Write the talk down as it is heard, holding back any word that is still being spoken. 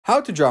How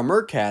to draw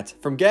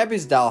MerCat from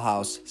Gabby's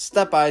Dollhouse,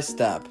 step by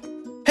step.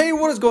 Hey,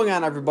 what is going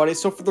on everybody?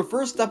 So for the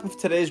first step of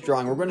today's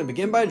drawing, we're going to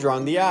begin by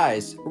drawing the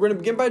eyes. We're going to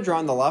begin by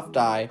drawing the left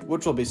eye,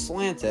 which will be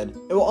slanted.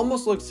 It will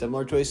almost look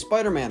similar to a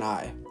Spider-Man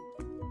eye.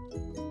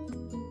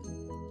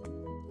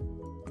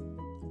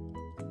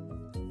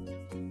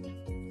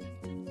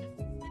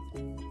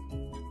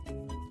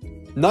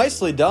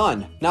 Nicely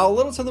done! Now a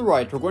little to the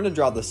right, we're going to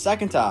draw the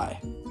second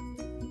eye.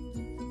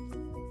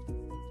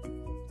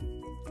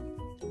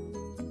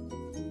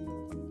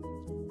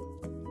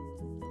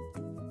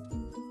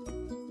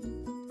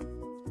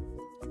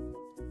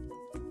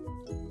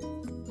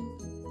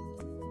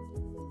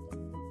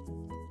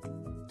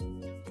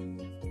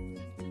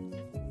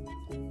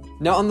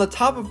 Now on the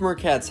top of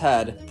MerCat's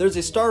head, there's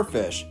a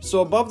starfish,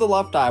 so above the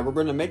left eye we're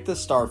going to make this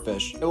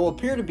starfish. It will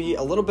appear to be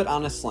a little bit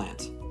on a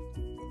slant.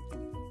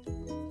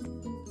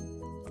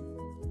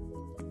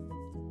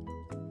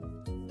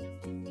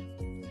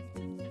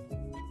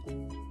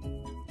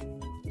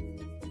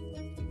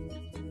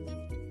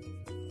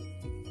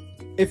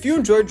 If you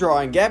enjoyed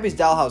drawing Gabby's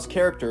Dollhouse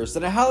characters,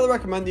 then I highly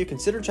recommend that you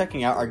consider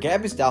checking out our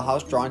Gabby's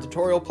Dollhouse drawing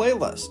tutorial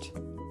playlist.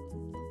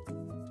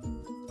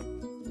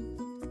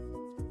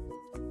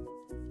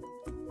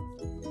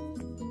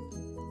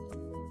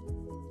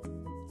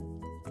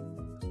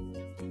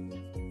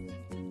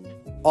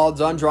 All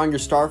done drawing your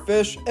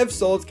starfish? If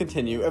so, let's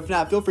continue. If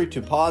not, feel free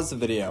to pause the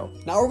video.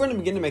 Now we're going to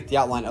begin to make the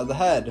outline of the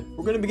head.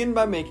 We're going to begin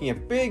by making a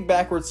big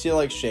backward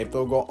seal-like shape that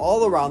will go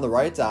all around the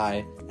right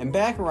eye and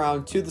back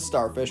around to the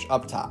starfish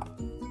up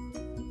top.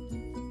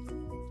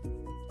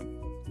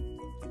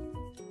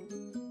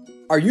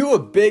 Are you a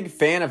big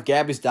fan of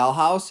Gabby's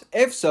Dollhouse?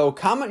 If so,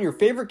 comment your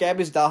favorite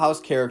Gabby's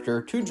Dollhouse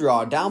character to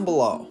draw down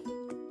below.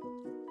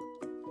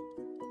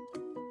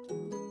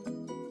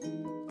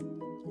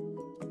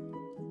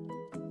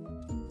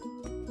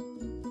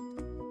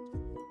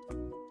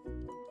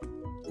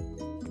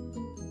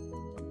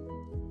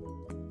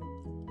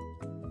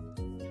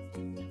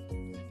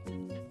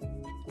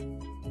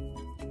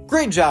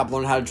 Great job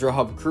learning how to draw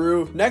Hub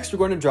Crew. Next we're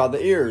going to draw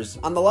the ears.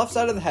 On the left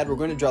side of the head we're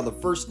going to draw the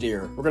first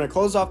ear. We're going to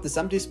close off this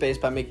empty space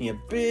by making a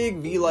big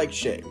V-like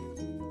shape.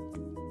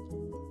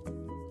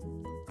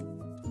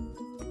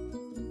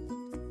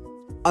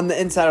 On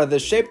the inside of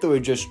this shape that we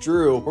just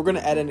drew, we're going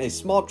to add in a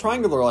small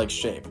triangular-like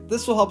shape.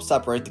 This will help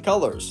separate the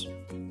colors.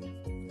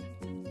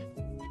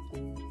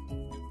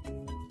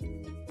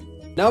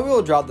 Now we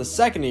will draw the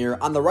second ear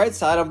on the right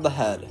side of the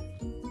head.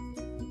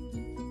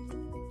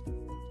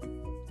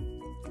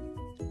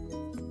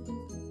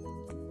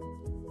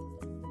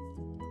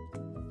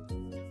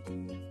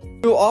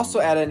 We will also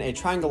add in a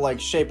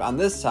triangle-like shape on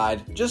this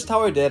side, just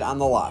how I did on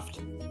the left.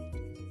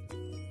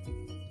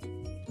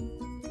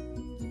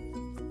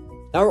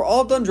 Now we're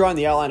all done drawing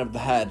the outline of the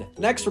head.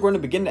 Next we're going to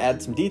begin to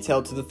add some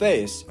detail to the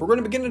face. We're going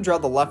to begin to draw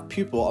the left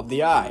pupil of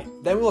the eye,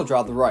 then we'll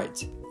draw the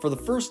right. For the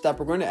first step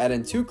we're going to add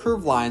in two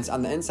curved lines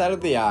on the inside of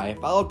the eye,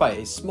 followed by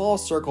a small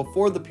circle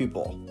for the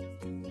pupil.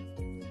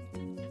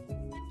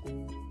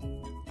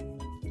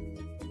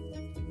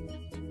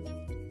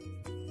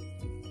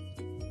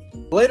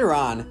 Later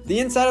on, the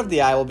inside of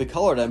the eye will be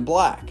colored in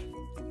black.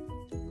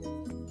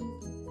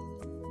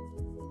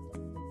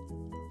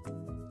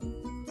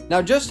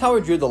 Now just how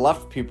we drew the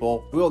left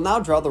pupil, we will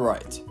now draw the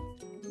right.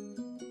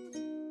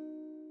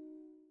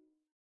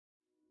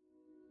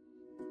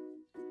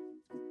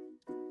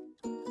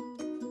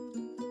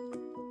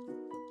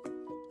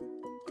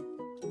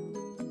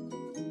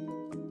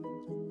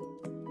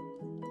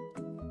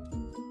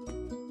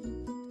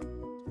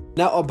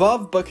 Now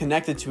above but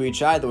connected to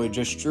each eye that we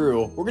just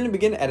drew, we're going to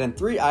begin to add in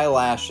 3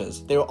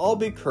 eyelashes. They will all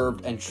be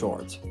curved and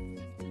short.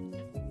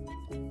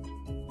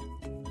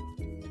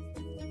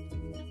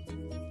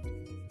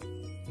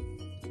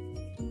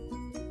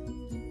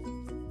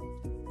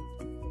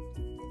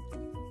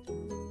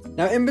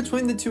 Now in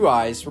between the 2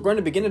 eyes, we're going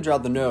to begin to draw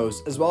the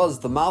nose as well as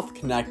the mouth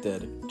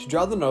connected. To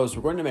draw the nose,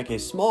 we're going to make a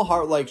small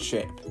heart-like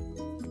shape.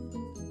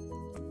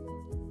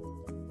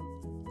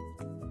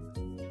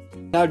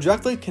 Now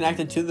directly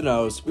connected to the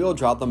nose, we will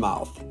draw the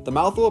mouth. The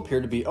mouth will appear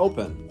to be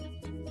open.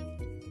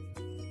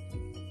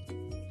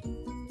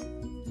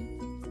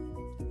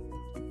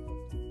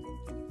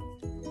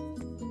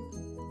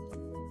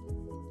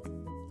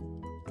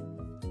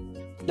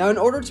 Now in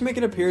order to make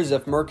it appear as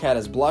if MerCat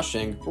is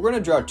blushing, we're going to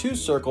draw 2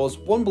 circles,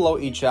 one below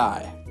each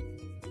eye.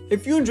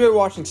 If you enjoy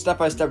watching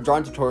step-by-step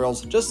drawing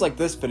tutorials just like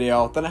this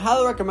video, then I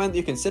highly recommend that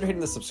you consider hitting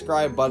the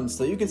subscribe button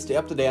so that you can stay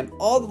up to date on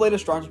all the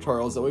latest drawing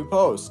tutorials that we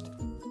post.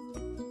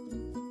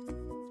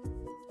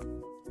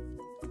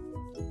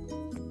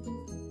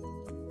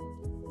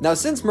 Now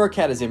since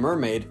MerCat is a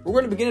mermaid, we're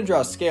going to begin to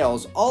draw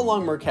scales all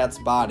along MerCat's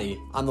body,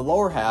 on the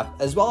lower half,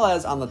 as well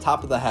as on the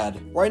top of the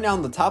head. Right now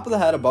on the top of the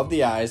head above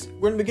the eyes,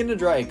 we're going to begin to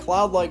draw a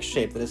cloud-like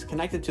shape that is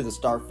connected to the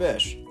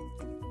starfish.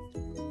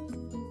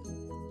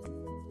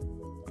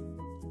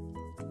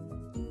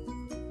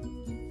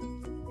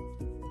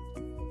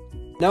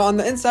 Now on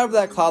the inside of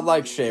that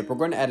cloud-like shape, we're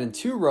going to add in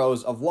 2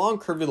 rows of long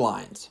curvy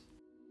lines.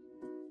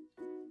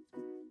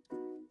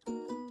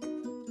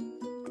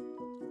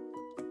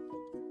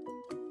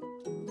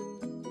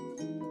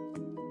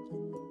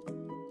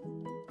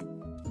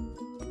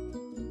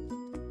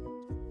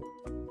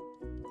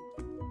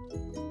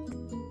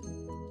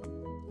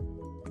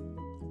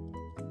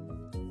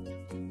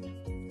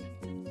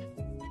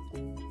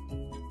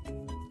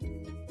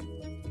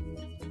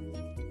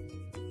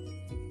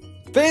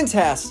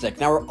 Fantastic!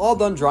 Now we're all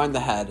done drawing the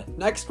head.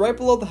 Next, right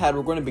below the head,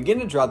 we're going to begin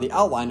to draw the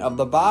outline of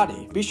the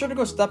body. Be sure to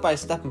go step by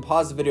step and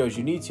pause the video as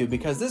you need to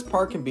because this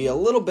part can be a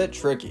little bit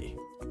tricky.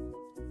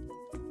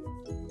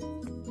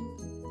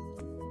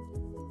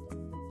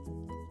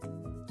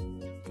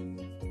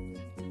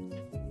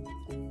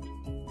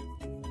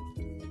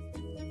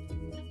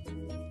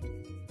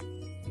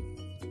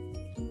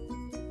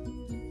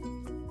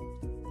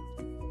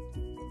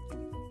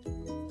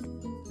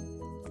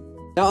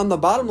 Now on the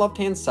bottom left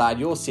hand side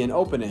you will see an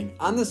opening.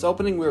 On this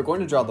opening we are going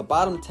to draw the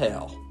bottom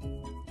tail.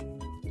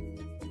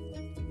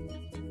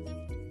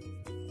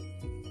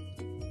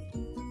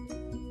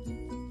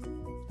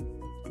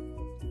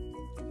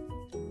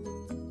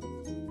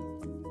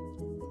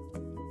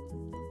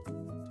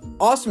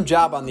 Awesome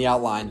job on the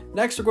outline.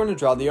 Next we're going to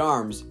draw the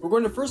arms. We're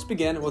going to first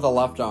begin with a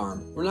left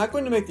arm. We're not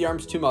going to make the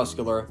arms too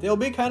muscular. They will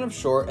be kind of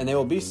short and they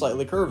will be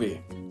slightly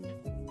curvy.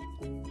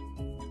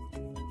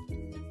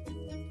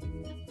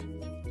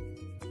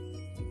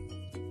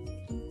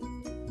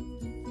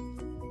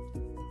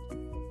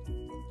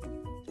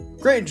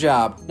 Great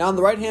job! Now on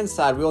the right hand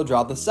side we will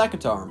draw the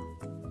second arm.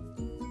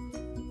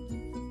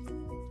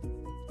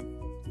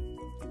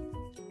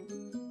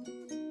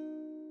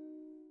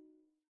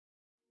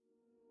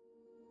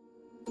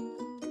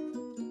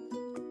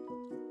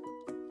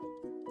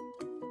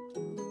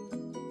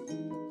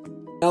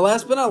 Now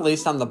last but not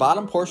least, on the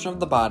bottom portion of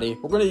the body,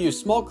 we're going to use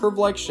small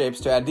curve-like shapes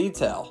to add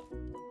detail.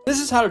 This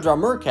is how to draw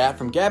MerCat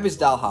from Gabby's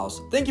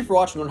Dollhouse. Thank you for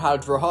watching on how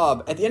to draw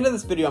Hub. At the end of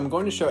this video I'm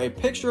going to show a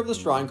picture of this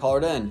drawing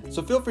colored in,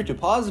 so feel free to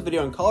pause the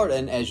video and color it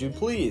in as you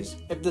please.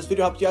 If this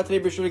video helped you out today,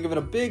 be sure to give it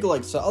a big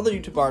like so other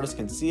YouTube artists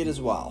can see it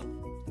as well.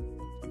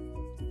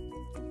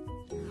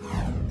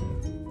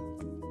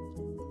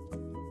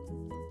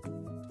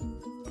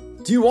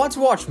 Do you want to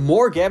watch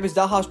more Gabby's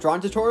Dollhouse drawing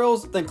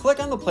tutorials? Then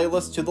click on the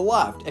playlist to the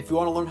left. If you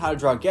want to learn how to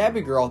draw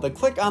Gabby Girl, then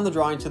click on the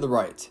drawing to the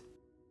right.